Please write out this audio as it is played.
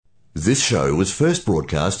This show was first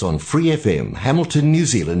broadcast on Free FM, Hamilton, New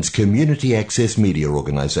Zealand's community access media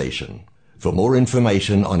organisation. For more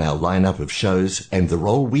information on our lineup of shows and the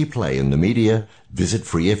role we play in the media, visit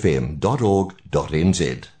freefm.org.nz.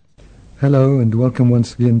 Hello and welcome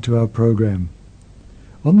once again to our program.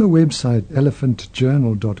 On the website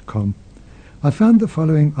elephantjournal.com, I found the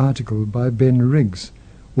following article by Ben Riggs,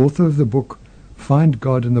 author of the book Find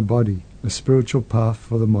God in the Body, A Spiritual Path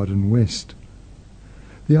for the Modern West.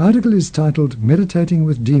 The article is titled Meditating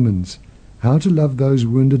with Demons, How to Love Those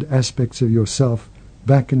Wounded Aspects of Yourself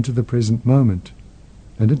Back into the Present Moment.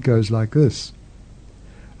 And it goes like this.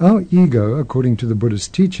 Our ego, according to the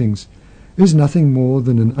Buddhist teachings, is nothing more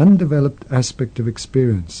than an undeveloped aspect of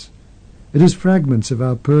experience. It is fragments of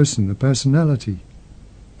our person, a personality.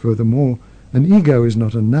 Furthermore, an ego is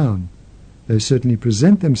not a noun. They certainly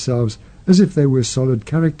present themselves as if they were solid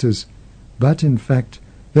characters, but in fact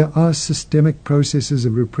there are systemic processes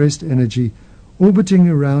of repressed energy orbiting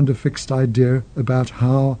around a fixed idea about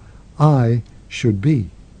how I should be.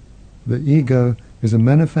 The ego is a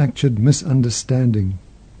manufactured misunderstanding.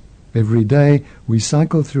 Every day we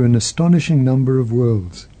cycle through an astonishing number of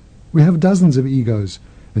worlds. We have dozens of egos,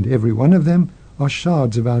 and every one of them are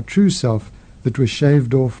shards of our true self that were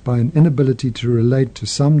shaved off by an inability to relate to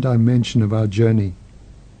some dimension of our journey.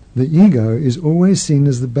 The ego is always seen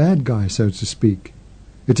as the bad guy, so to speak.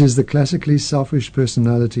 It is the classically selfish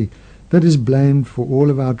personality that is blamed for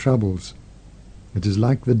all of our troubles. It is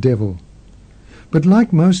like the devil. But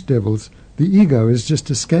like most devils, the ego is just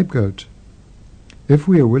a scapegoat. If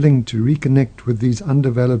we are willing to reconnect with these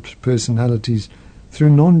undeveloped personalities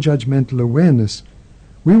through non-judgmental awareness,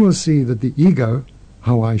 we will see that the ego,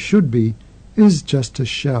 how I should be, is just a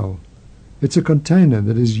shell. It's a container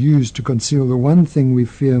that is used to conceal the one thing we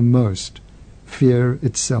fear most, fear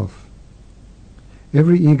itself.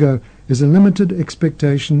 Every ego is a limited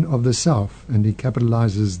expectation of the self, and he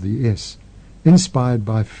capitalizes the S, inspired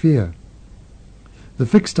by fear. The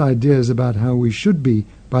fixed ideas about how we should be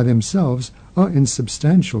by themselves are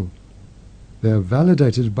insubstantial. They are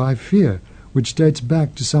validated by fear, which dates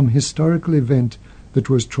back to some historical event that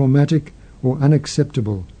was traumatic or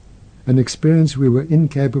unacceptable, an experience we were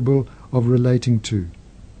incapable of relating to.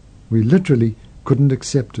 We literally couldn't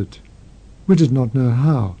accept it. We did not know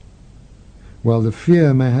how. While the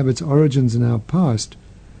fear may have its origins in our past,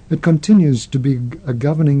 it continues to be a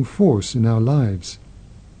governing force in our lives.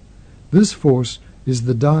 This force is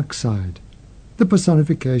the dark side, the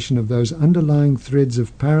personification of those underlying threads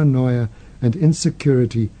of paranoia and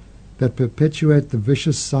insecurity that perpetuate the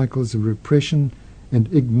vicious cycles of repression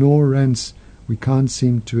and ignorance we can't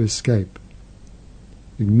seem to escape.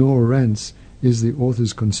 Ignorance is the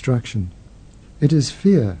author's construction. It is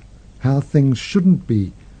fear, how things shouldn't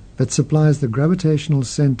be, that supplies the gravitational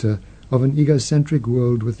center of an egocentric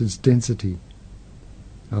world with its density.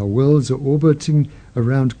 Our worlds are orbiting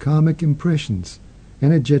around karmic impressions,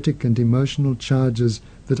 energetic and emotional charges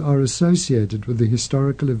that are associated with the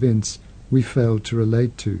historical events we fail to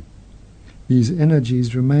relate to. These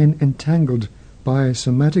energies remain entangled by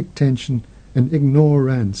somatic tension and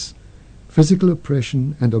ignorance, physical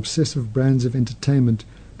oppression and obsessive brands of entertainment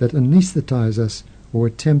that anesthetize us or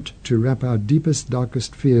attempt to wrap our deepest,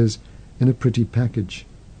 darkest fears in a pretty package.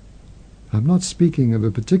 I'm not speaking of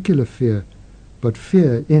a particular fear, but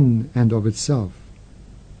fear in and of itself.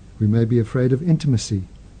 We may be afraid of intimacy,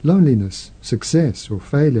 loneliness, success, or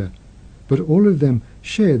failure, but all of them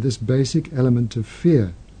share this basic element of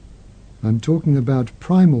fear. I'm talking about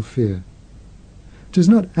primal fear. It is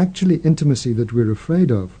not actually intimacy that we're afraid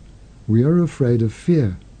of. We are afraid of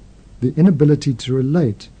fear, the inability to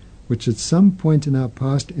relate, which at some point in our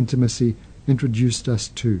past intimacy introduced us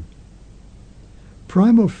to.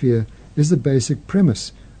 Primal fear is the basic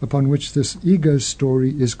premise upon which this ego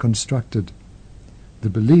story is constructed. The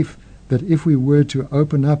belief that if we were to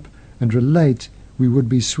open up and relate, we would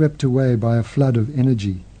be swept away by a flood of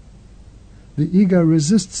energy. The ego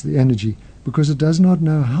resists the energy because it does not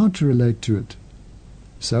know how to relate to it.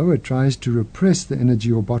 So it tries to repress the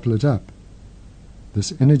energy or bottle it up.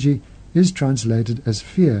 This energy is translated as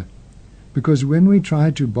fear, because when we try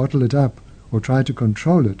to bottle it up or try to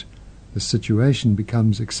control it, the situation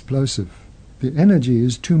becomes explosive. The energy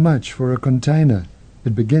is too much for a container.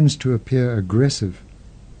 It begins to appear aggressive.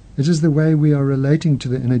 It is the way we are relating to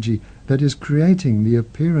the energy that is creating the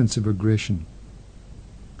appearance of aggression.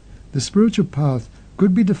 The spiritual path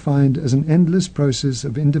could be defined as an endless process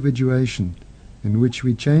of individuation in which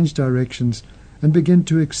we change directions and begin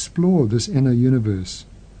to explore this inner universe,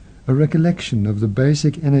 a recollection of the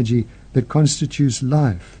basic energy that constitutes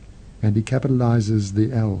life, and he capitalizes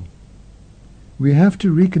the L. We have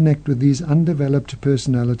to reconnect with these undeveloped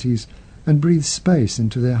personalities and breathe space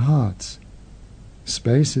into their hearts.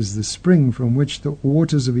 Space is the spring from which the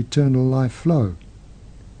waters of eternal life flow.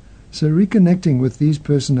 So reconnecting with these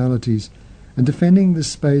personalities and defending the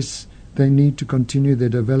space they need to continue their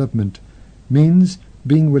development means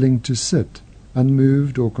being willing to sit,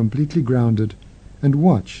 unmoved or completely grounded, and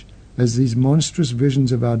watch as these monstrous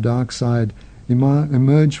visions of our dark side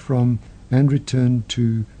emerge from and return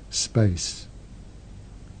to space.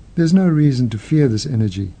 There's no reason to fear this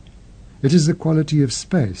energy. It is the quality of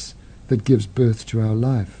space that gives birth to our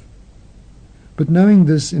life. But knowing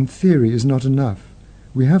this in theory is not enough.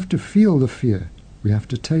 We have to feel the fear. We have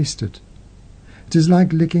to taste it. It is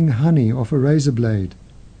like licking honey off a razor blade.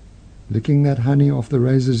 Licking that honey off the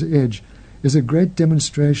razor's edge is a great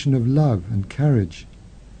demonstration of love and courage.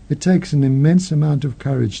 It takes an immense amount of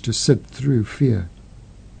courage to sit through fear.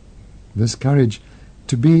 This courage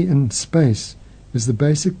to be in space is the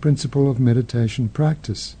basic principle of meditation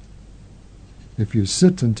practice. If you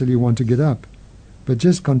sit until you want to get up, but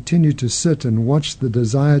just continue to sit and watch the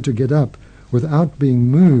desire to get up without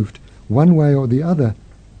being moved one way or the other,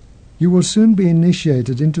 you will soon be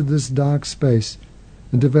initiated into this dark space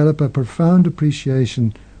and develop a profound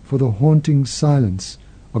appreciation for the haunting silence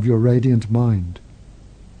of your radiant mind.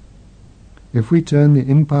 If we turn the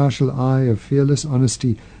impartial eye of fearless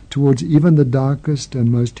honesty towards even the darkest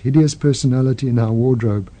and most hideous personality in our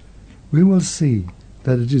wardrobe, we will see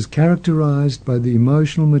that it is characterized by the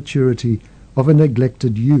emotional maturity of a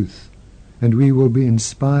neglected youth, and we will be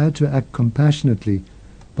inspired to act compassionately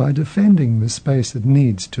by defending the space it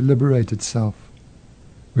needs to liberate itself.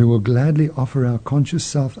 We will gladly offer our conscious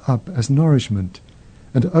self up as nourishment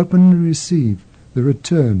and openly receive the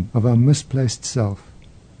return of our misplaced self.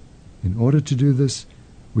 In order to do this,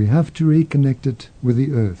 we have to reconnect it with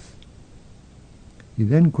the earth. He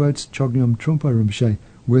then quotes Chogyam Trungpa Rinpoche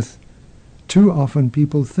with, "Too often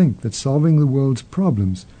people think that solving the world's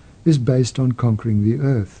problems is based on conquering the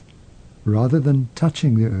earth, rather than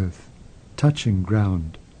touching the earth, touching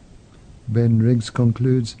ground." Ben Riggs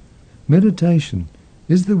concludes, "Meditation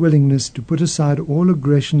is the willingness to put aside all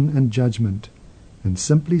aggression and judgment and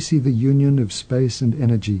simply see the union of space and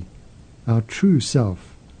energy, our true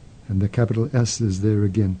self," and the capital S is there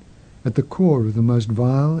again, at the core of the most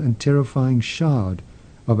vile and terrifying shard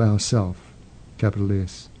of our self, capital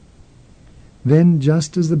S. Then,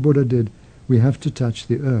 just as the Buddha did, we have to touch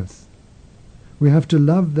the earth. We have to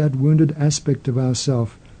love that wounded aspect of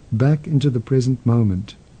ourself back into the present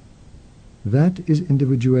moment. That is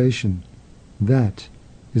individuation. That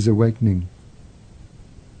is awakening.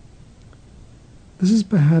 This is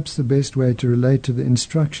perhaps the best way to relate to the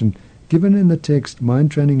instruction given in the text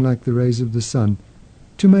Mind Training Like the Rays of the Sun,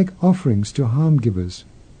 to make offerings to harm givers.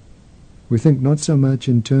 We think not so much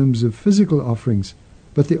in terms of physical offerings,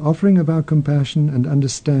 but the offering of our compassion and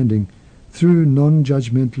understanding through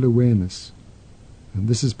non-judgmental awareness. And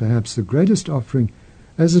this is perhaps the greatest offering,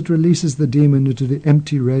 as it releases the demon into the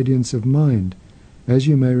empty radiance of mind, as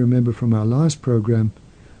you may remember from our last program,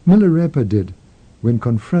 Milarepa did when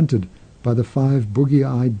confronted by the 5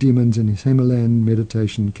 boogie-eyed demons in his Himalayan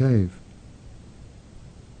meditation cave.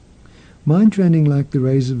 Mind Training Like the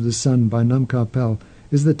Rays of the Sun by Nam Karpel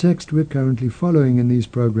is the text we're currently following in these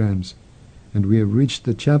programs, and we have reached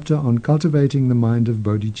the chapter on cultivating the mind of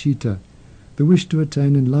bodhicitta, the wish to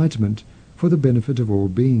attain enlightenment for the benefit of all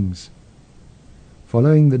beings.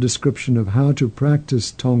 Following the description of how to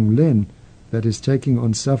practice Tonglen, that is, taking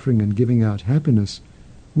on suffering and giving out happiness,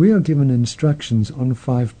 we are given instructions on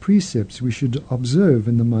 5 precepts we should observe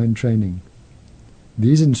in the mind training.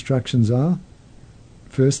 These instructions are: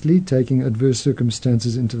 firstly, taking adverse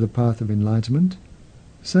circumstances into the path of enlightenment;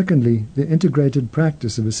 secondly, the integrated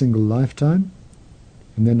practice of a single lifetime;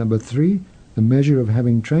 and then number 3, the measure of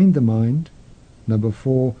having trained the mind; number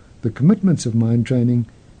 4, the commitments of mind training;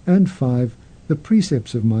 and 5, the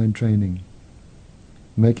precepts of mind training.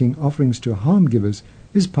 Making offerings to harm givers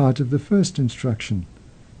is part of the first instruction,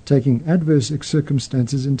 taking adverse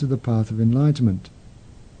circumstances into the path of enlightenment.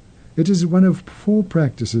 It is one of 4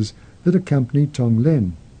 practices that accompany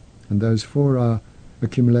Tonglen, and those 4 are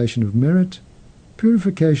accumulation of merit,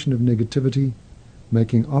 purification of negativity,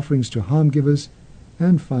 making offerings to harm givers,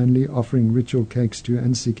 and finally offering ritual cakes to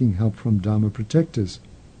and seeking help from Dharma protectors.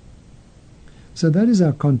 So that is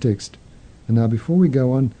our context, and now before we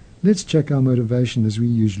go on, let's check our motivation as we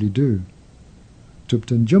usually do.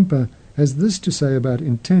 Thupten Jumpa has this to say about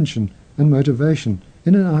intention and motivation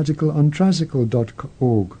in an article on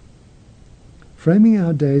tricycle.org. Framing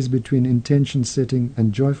our days between intention setting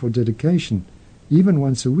and joyful dedication, even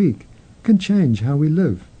once a week, can change how we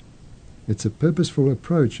live. It's a purposeful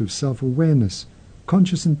approach of self-awareness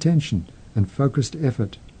conscious intention, and focused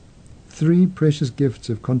effort. 3 precious gifts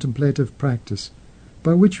of contemplative practice,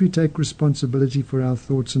 by which we take responsibility for our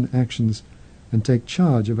thoughts and actions and take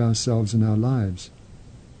charge of ourselves and our lives.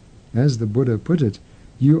 As the Buddha put it,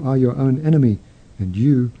 you are your own enemy, and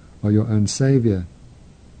you are your own savior.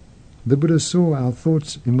 The Buddha saw our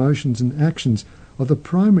thoughts, emotions, and actions are the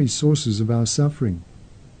primary sources of our suffering.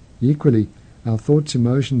 Equally, our thoughts,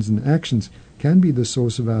 emotions, and actions can be the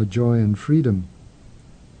source of our joy and freedom.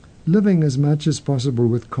 Living as much as possible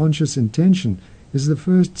with conscious intention is the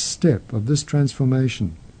first step of this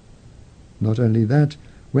transformation. Not only that,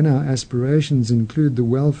 when our aspirations include the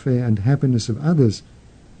welfare and happiness of others,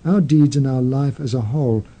 our deeds and our life as a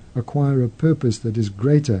whole acquire a purpose that is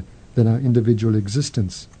greater than our individual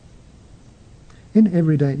existence. In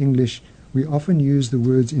everyday English, we often use the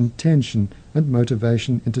words intention and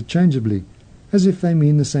motivation interchangeably, as if they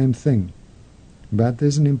mean the same thing. But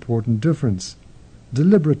there's an important difference: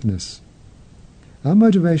 deliberateness. Our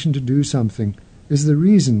motivation to do something is the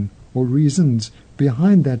reason or reasons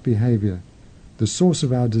behind that behavior, the source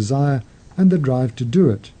of our desire and the drive to do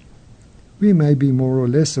it. We may be more or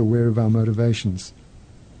less aware of our motivations.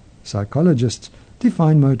 Psychologists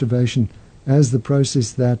define motivation as the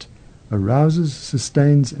process that arouses,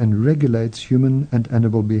 sustains, and regulates human and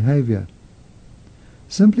animal behavior.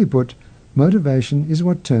 Simply put, motivation is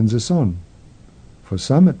what turns us on. For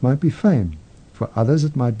some it might be fame, for others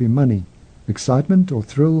it might be money, excitement or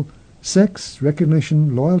thrill, sex,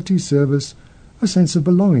 recognition, loyalty, service, a sense of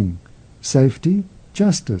belonging, safety,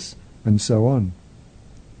 justice, and so on.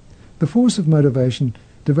 The force of motivation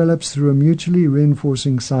develops through a mutually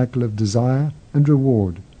reinforcing cycle of desire and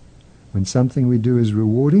reward. When something we do is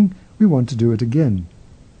rewarding, we want to do it again.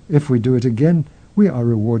 If we do it again, we are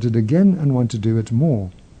rewarded again and want to do it more.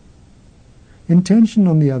 Intention,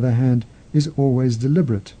 on the other hand, is always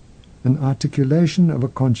deliberate, an articulation of a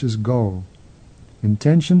conscious goal.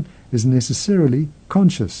 Intention is necessarily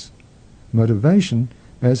conscious. Motivation,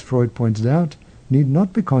 as Freud pointed out, need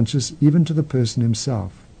not be conscious even to the person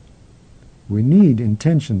himself. We need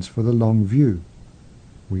intentions for the long view.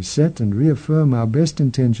 We set and reaffirm our best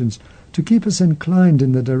intentions to keep us inclined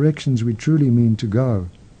in the directions we truly mean to go.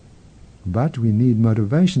 But we need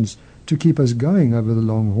motivations to keep us going over the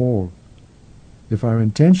long haul. If our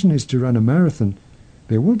intention is to run a marathon,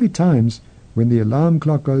 there will be times when the alarm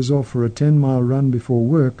clock goes off for a 10-mile run before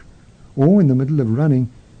work, or in the middle of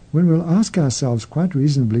running, when we'll ask ourselves quite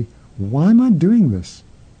reasonably, why am I doing this?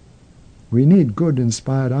 We need good,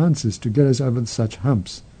 inspired answers to get us over such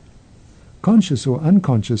humps. Conscious or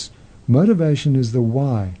unconscious, motivation is the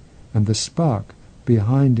why and the spark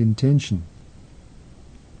behind intention.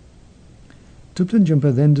 Thupten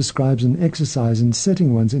Jinpa then describes an exercise in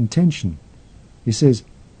setting one's intention. He says,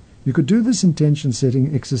 you could do this intention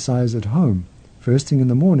setting exercise at home, first thing in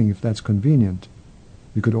the morning if that's convenient.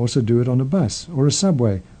 You could also do it on a bus or a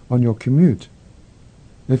subway on your commute.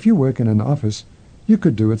 If you work in an office, you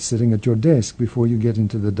could do it sitting at your desk before you get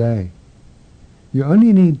into the day. You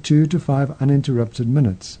only need 2 to 5 uninterrupted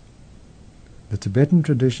minutes. The Tibetan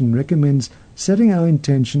tradition recommends setting our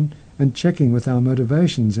intention and checking with our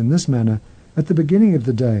motivations in this manner at the beginning of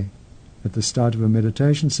the day, at the start of a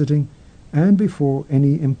meditation sitting, and before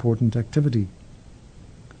any important activity.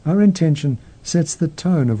 Our intention sets the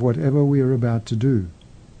tone of whatever we are about to do.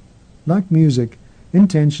 Like music,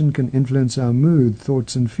 intention can influence our mood,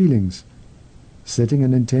 thoughts, and feelings. Setting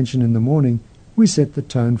an intention in the morning, we set the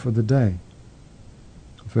tone for the day.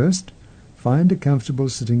 First, find a comfortable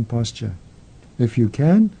sitting posture. If you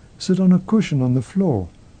can, sit on a cushion on the floor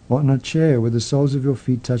or on a chair with the soles of your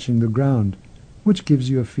feet touching the ground, which gives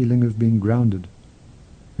you a feeling of being grounded.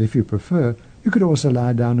 If you prefer, you could also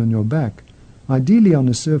lie down on your back, ideally on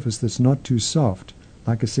a surface that's not too soft,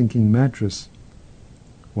 like a sinking mattress.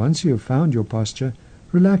 Once you have found your posture,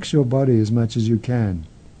 relax your body as much as you can,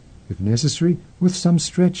 if necessary with some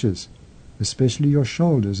stretches, especially your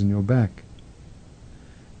shoulders and your back.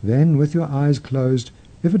 Then, with your eyes closed,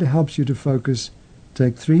 if it helps you to focus,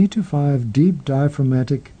 take 3 to 5 deep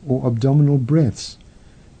diaphragmatic or abdominal breaths,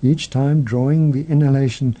 each time drawing the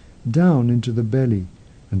inhalation down into the belly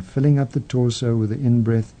and filling up the torso with the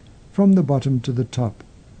in-breath from the bottom to the top,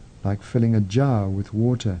 like filling a jar with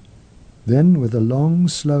water. Then, with a long,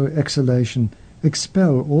 slow exhalation,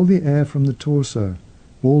 expel all the air from the torso,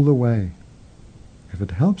 all the way. If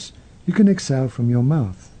it helps, you can exhale from your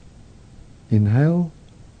mouth. Inhale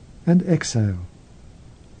and exhale.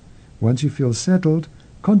 Once you feel settled,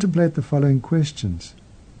 contemplate the following questions.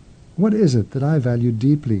 What is it that I value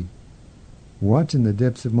deeply? What in the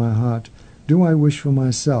depths of my heart do I wish for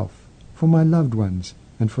myself, for my loved ones,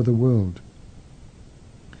 and for the world?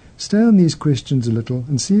 Stay on these questions a little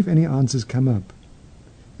and see if any answers come up.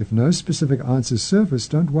 If no specific answers surface,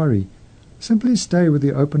 don't worry. Simply stay with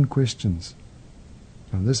the open questions.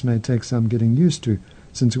 Now, this may take some getting used to,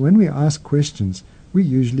 since when we ask questions, we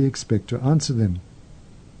usually expect to answer them.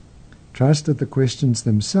 Trust that the questions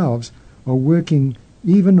themselves are working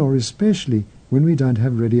even or especially when we don't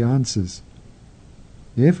have ready answers.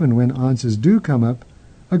 If and when answers do come up,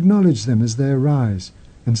 acknowledge them as they arise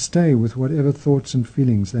and stay with whatever thoughts and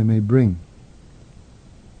feelings they may bring.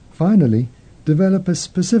 Finally, develop a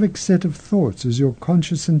specific set of thoughts as your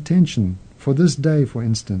conscious intention for this day, for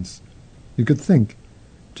instance. You could think,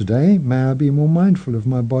 today may I be more mindful of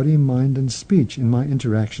my body, mind and speech in my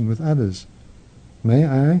interaction with others. May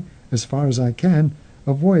I, as far as I can,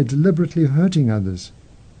 avoid deliberately hurting others.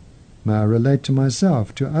 May I relate to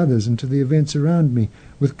myself, to others and to the events around me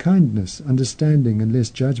with kindness, understanding and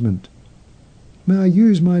less judgment. May I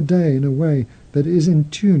use my day in a way that is in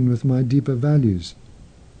tune with my deeper values.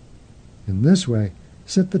 In this way,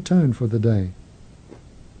 set the tone for the day.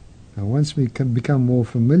 Now, once we can become more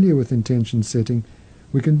familiar with intention setting,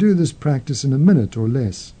 we can do this practice in a minute or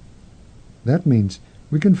less. That means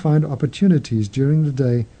we can find opportunities during the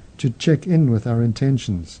day to check in with our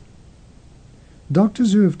intentions.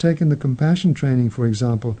 Doctors who have taken the compassion training, for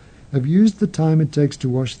example, have used the time it takes to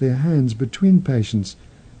wash their hands between patients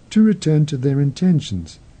to return to their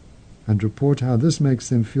intentions and report how this makes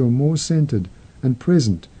them feel more centered and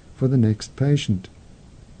present for the next patient.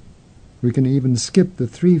 We can even skip the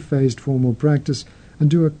 3-phased formal practice and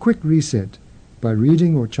do a quick reset by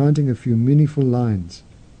reading or chanting a few meaningful lines.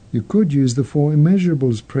 You could use the 4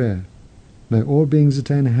 immeasurables prayer. May all beings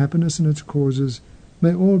attain happiness and its causes.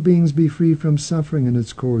 May all beings be free from suffering and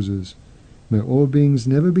its causes. May all beings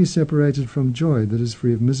never be separated from joy that is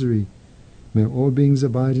free of misery. May all beings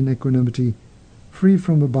abide in equanimity, free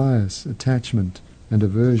from a bias, attachment, and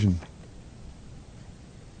aversion.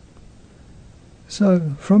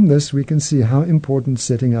 So, from this we can see how important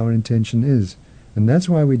setting our intention is, and that's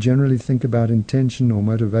why we generally think about intention or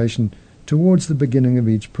motivation towards the beginning of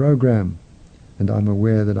each program. And I'm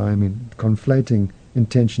aware that I'm conflating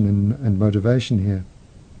intention and motivation here.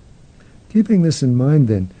 Keeping this in mind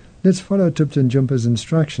then, let's follow Thupten Jinpa's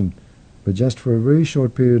instruction, but just for a very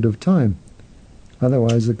short period of time.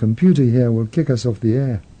 Otherwise the computer here will kick us off the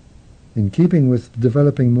air. In keeping with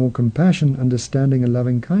developing more compassion, understanding and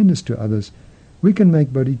loving kindness to others, we can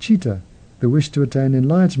make bodhicitta, the wish to attain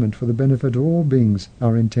enlightenment for the benefit of all beings,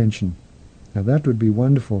 our intention. Now that would be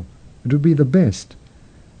wonderful. It would be the best.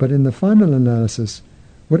 But in the final analysis,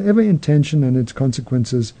 whatever intention and its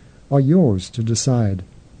consequences are yours to decide.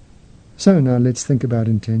 So now let's think about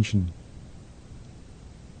intention.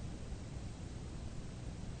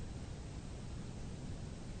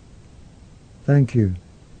 Thank you.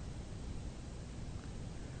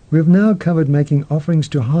 We have now covered making offerings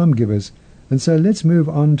to harm givers, and so let's move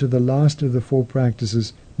on to the last of the 4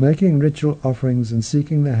 practices, making ritual offerings and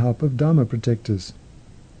seeking the help of Dharma protectors.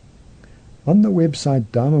 On the website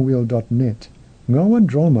dharmawheel.net, Ngawang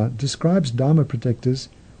Drolma describes Dharma protectors,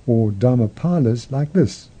 or Dharmapalas, like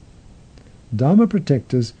this. Dharma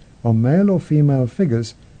protectors are male or female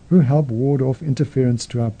figures who help ward off interference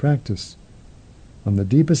to our practice. On the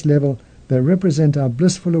deepest level, they represent our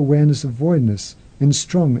blissful awareness of voidness in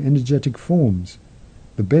strong energetic forms,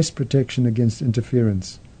 the best protection against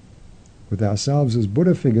interference. With ourselves as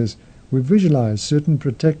Buddha figures, we visualize certain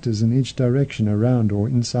protectors in each direction around or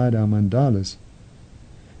inside our mandalas.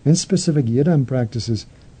 In specific Yidam practices,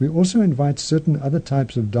 we also invite certain other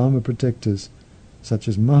types of Dharma protectors, such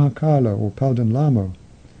as Mahakala or Palden Lamo,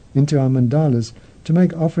 into our mandalas to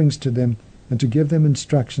make offerings to them and to give them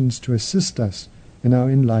instructions to assist us in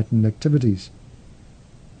our enlightened activities.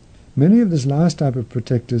 Many of this last type of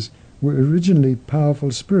protectors were originally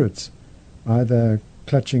powerful spirits, either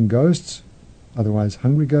clutching ghosts, otherwise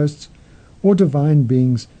hungry ghosts, or divine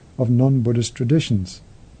beings of non-Buddhist traditions.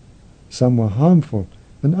 Some were harmful,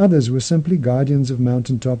 and others were simply guardians of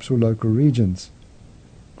mountaintops or local regions.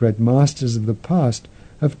 Great masters of the past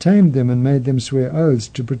have tamed them and made them swear oaths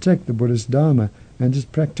to protect the Buddhist Dharma and its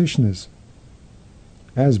practitioners.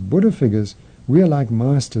 As Buddha figures, we are like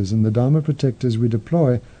masters, and the Dharma protectors we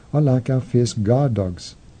deploy are like our fierce guard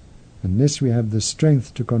dogs. Unless we have the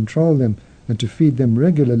strength to control them and to feed them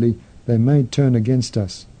regularly, they may turn against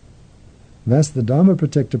us. Thus, the Dharma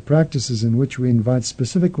protector practices in which we invite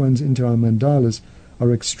specific ones into our mandalas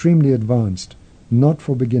are extremely advanced, not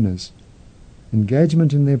for beginners.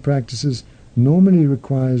 Engagement in their practices normally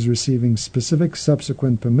requires receiving specific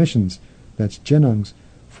subsequent permissions, that's jenangs,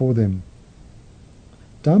 for them.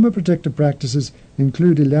 Dharma protector practices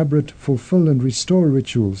include elaborate fulfill and restore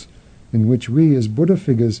rituals in which we as Buddha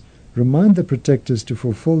figures remind the protectors to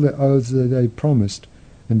fulfill the oaths that they promised,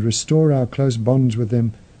 and restore our close bonds with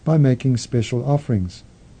them by making special offerings.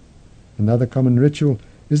 Another common ritual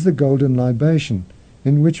is the golden libation,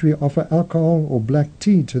 in which we offer alcohol or black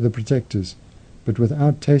tea to the protectors, but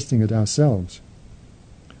without tasting it ourselves.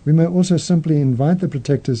 We may also simply invite the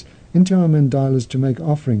protectors into our mandalas to make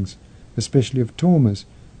offerings, especially of tormas,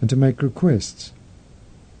 and to make requests.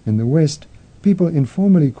 In the West, people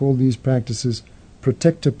informally call these practices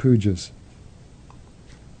protector pujas.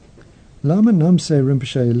 Lama Namse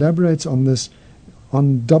Rinpoche elaborates on this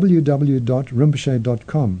on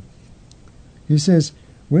www.rinpoche.com. He says,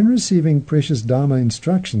 when receiving precious Dharma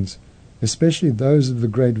instructions, especially those of the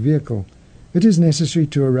Great Vehicle, it is necessary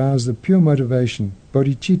to arouse the pure motivation,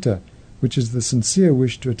 bodhicitta, which is the sincere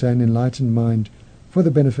wish to attain enlightened mind for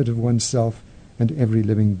the benefit of oneself and every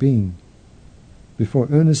living being. Before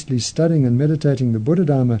earnestly studying and meditating the Buddha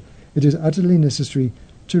Dharma, it is utterly necessary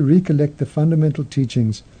to recollect the fundamental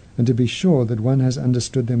teachings and to be sure that one has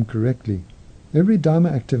understood them correctly. Every Dharma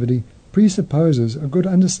activity presupposes a good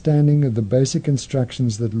understanding of the basic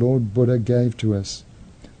instructions that Lord Buddha gave to us.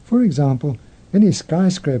 For example, any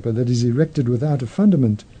skyscraper that is erected without a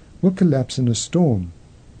fundament will collapse in a storm.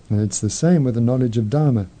 And it's the same with the knowledge of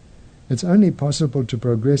Dharma. It's only possible to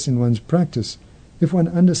progress in one's practice if one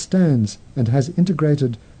understands and has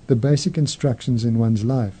integrated the basic instructions in one's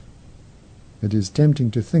life. It is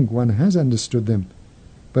tempting to think one has understood them,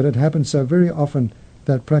 but it happens so very often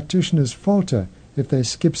that practitioners falter if they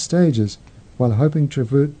skip stages while hoping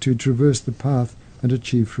to traverse the path and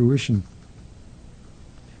achieve fruition.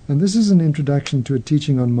 And this is an introduction to a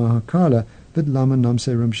teaching on Mahakala that Lama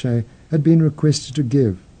Namse Rinpoche had been requested to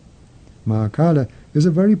give. Mahakala is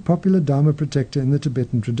a very popular Dharma protector in the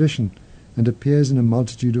Tibetan tradition and appears in a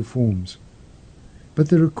multitude of forms. But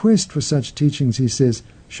the request for such teachings, he says,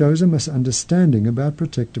 shows a misunderstanding about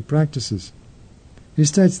protective practices. He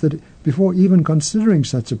states that before even considering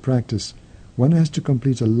such a practice, one has to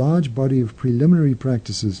complete a large body of preliminary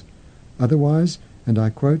practices. Otherwise, and I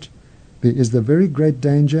quote, there is the very great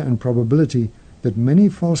danger and probability that many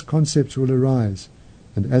false concepts will arise,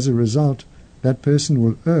 and as a result, that person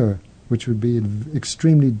will err, which would be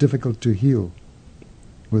extremely difficult to heal.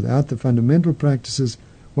 Without the fundamental practices,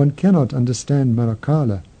 one cannot understand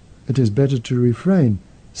Mahakala. It is better to refrain,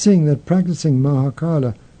 seeing that practicing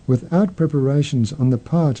Mahakala without preparations on the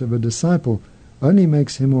part of a disciple only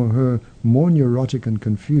makes him or her more neurotic and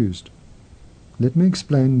confused. Let me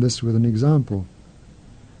explain this with an example.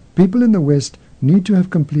 People in the West need to have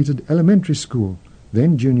completed elementary school,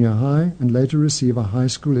 then junior high, and later receive a high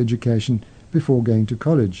school education before going to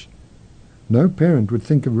college. No parent would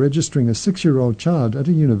think of registering a 6-year-old child at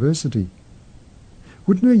a university.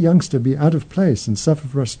 Wouldn't a youngster be out of place and suffer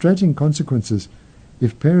frustrating consequences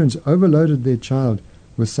if parents overloaded their child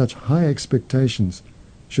with such high expectations,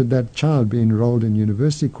 should that child be enrolled in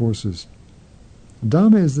university courses?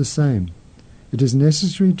 Dharma is the same. It is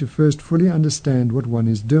necessary to first fully understand what one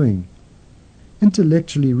is doing.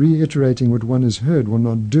 Intellectually reiterating what one has heard will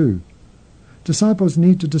not do. Disciples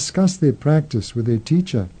need to discuss their practice with their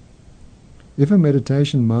teacher. If a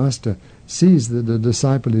meditation master sees that the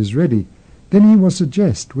disciple is ready, then he will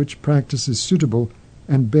suggest which practice is suitable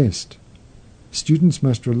and best. Students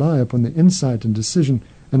must rely upon the insight and decision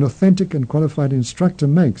an authentic and qualified instructor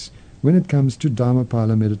makes when it comes to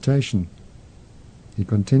Dharmapala meditation. He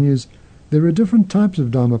continues, there are different types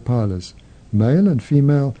of Dharmapalas, male and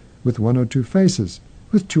female, with 1 or 2 faces,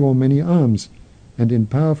 with 2 or many arms, and in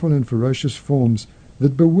powerful and ferocious forms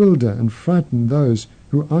that bewilder and frighten those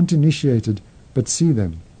who aren't initiated but see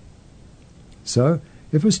them. So,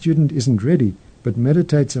 if a student isn't ready but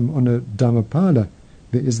meditates on a Dharmapala,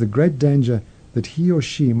 there is the great danger that he or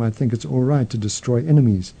she might think it's all right to destroy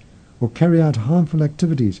enemies or carry out harmful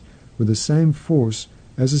activities with the same force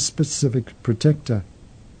as a specific protector.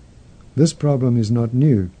 This problem is not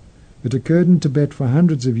new. It occurred in Tibet for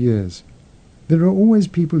hundreds of years. There are always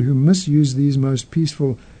people who misuse these most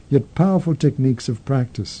peaceful yet powerful techniques of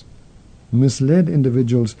practice. Misled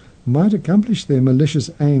individuals might accomplish their malicious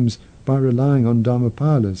aims by relying on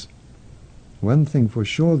Dharmapalas. One thing for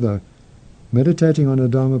sure, though, meditating on a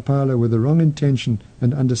Dharmapala with the wrong intention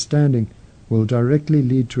and understanding will directly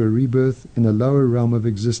lead to a rebirth in a lower realm of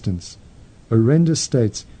existence, horrendous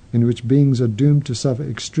states in which beings are doomed to suffer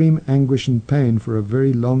extreme anguish and pain for a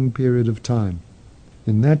very long period of time.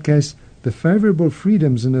 In that case, the favorable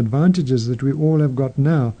freedoms and advantages that we all have got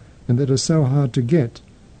now and that are so hard to get,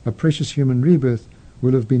 a precious human rebirth,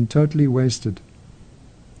 will have been totally wasted.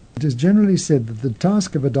 It is generally said that the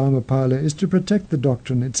task of a Dharmapala is to protect the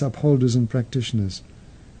doctrine, its upholders and practitioners.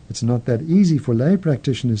 It's not that easy for lay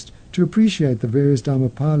practitioners to appreciate the various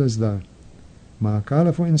Dhammapalas, though.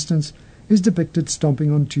 Mahakala, for instance, is depicted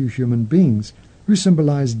stomping on 2 human beings who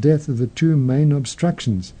symbolize death of the 2 main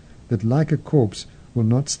obstructions that, like a corpse, will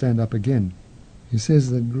not stand up again. He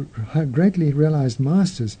says that greatly realized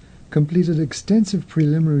masters completed extensive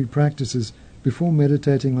preliminary practices before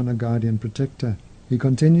meditating on a guardian protector. He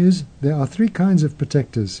continues, there are 3 kinds of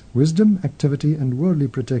protectors: wisdom, activity, and worldly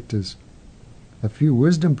protectors. A few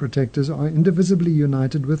wisdom protectors are indivisibly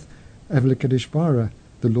united with Avalokiteshvara,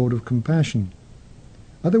 the Lord of Compassion.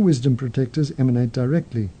 Other wisdom protectors emanate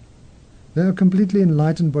directly. They are completely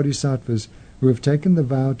enlightened bodhisattvas who have taken the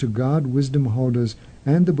vow to guard wisdom holders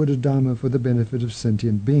and the Buddha Dharma for the benefit of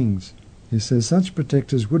sentient beings. He says such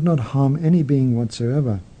protectors would not harm any being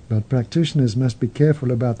whatsoever, but practitioners must be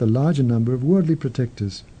careful about the larger number of worldly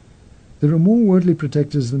protectors. There are more worldly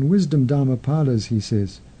protectors than wisdom Dhammapalas, he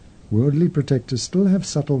says. Worldly protectors still have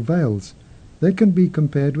subtle veils. They can be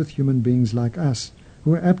compared with human beings like us,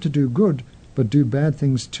 who are apt to do good, but do bad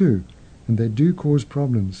things too, and they do cause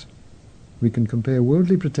problems. We can compare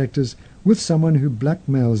worldly protectors with someone who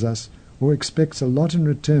blackmails us or expects a lot in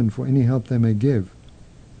return for any help they may give.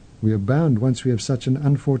 We are bound once we have such an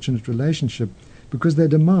unfortunate relationship, because they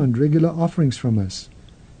demand regular offerings from us.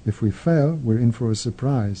 If we fail, we're in for a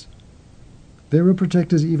surprise. There are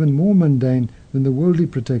protectors even more mundane than the worldly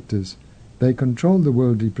protectors. They control the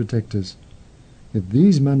worldly protectors. If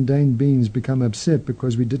these mundane beings become upset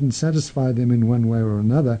because we didn't satisfy them in one way or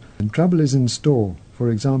another, then trouble is in store, for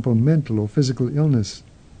example, mental or physical illness.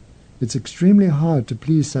 It's extremely hard to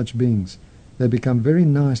please such beings. They become very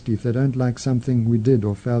nasty if they don't like something we did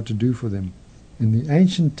or failed to do for them. In the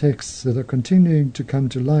ancient texts that are continuing to come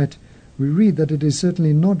to light, we read that it is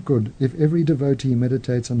certainly not good if every devotee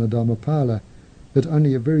meditates on a Dhammapala, that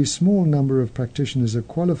only a very small number of practitioners are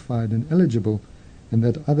qualified and eligible, and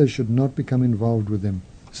that others should not become involved with them.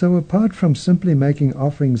 So apart from simply making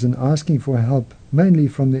offerings and asking for help, mainly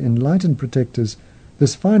from the enlightened protectors,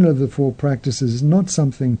 this final of the 4 practices is not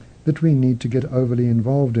something that we need to get overly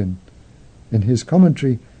involved in. In his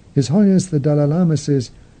commentary, His Holiness the Dalai Lama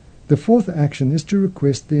says, the 4th action is to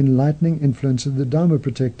request the enlightening influence of the Dharma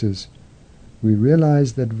protectors. We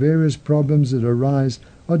realize that various problems that arise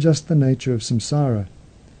are just the nature of samsara.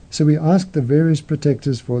 So we ask the various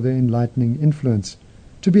protectors for their enlightening influence,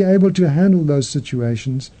 to be able to handle those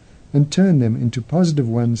situations and turn them into positive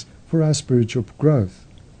ones for our spiritual growth.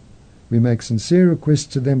 We make sincere requests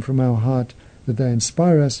to them from our heart that they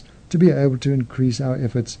inspire us to be able to increase our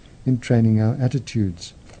efforts in training our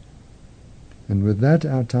attitudes. And with that,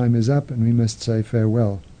 our time is up and we must say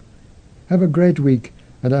farewell. Have a great week,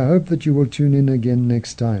 and I hope that you will tune in again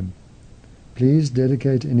next time. Please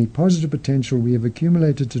dedicate any positive potential we have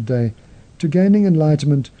accumulated today to gaining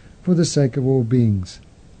enlightenment for the sake of all beings.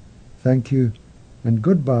 Thank you, and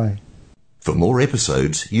goodbye. For more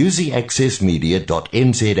episodes, use the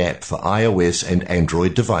accessmedia.nz app for iOS and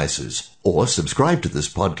Android devices, or subscribe to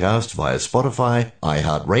this podcast via Spotify,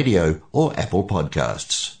 iHeartRadio, or Apple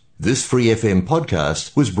Podcasts. This Free FM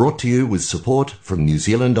podcast was brought to you with support from New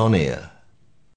Zealand On Air.